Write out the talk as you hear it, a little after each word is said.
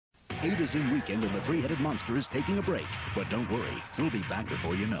8 is in weekend and the three-headed monster is taking a break. But don't worry, we'll be back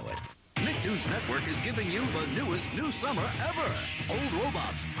before you know it. Nicktoons Network is giving you the newest new summer ever. Old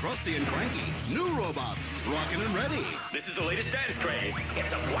robots, crusty and cranky. New robots, rockin' and ready. This is the latest dance craze.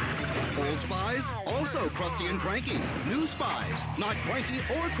 It's a blast. Old spies, also crusty and cranky. New spies, not cranky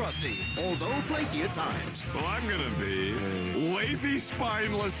or crusty, although flaky at times. Well, I'm gonna be lazy,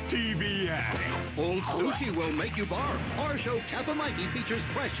 spineless TV addict. Old sushi will make you barf. Our show Kappa Mikey features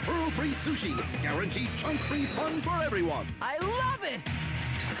fresh, pearl-free sushi. Guaranteed chunk-free fun for everyone. I love it!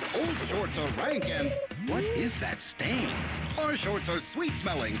 Old shorts are rank and... what is that stain? Our shorts are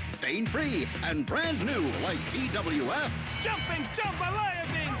sweet-smelling, stain-free, and brand new like TWF. Jumping Jambalaya,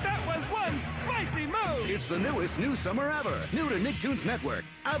 that was one spicy move! It's the newest new summer ever. New to Nicktoons Network.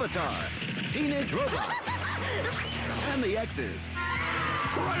 Avatar, Teenage Robot, and the X's.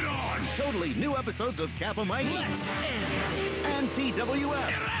 Right on! Totally new episodes of Kappa Mikey and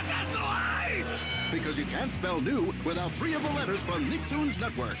TWF. Because you can't spell new without 3 of the letters from Nicktoons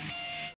Network.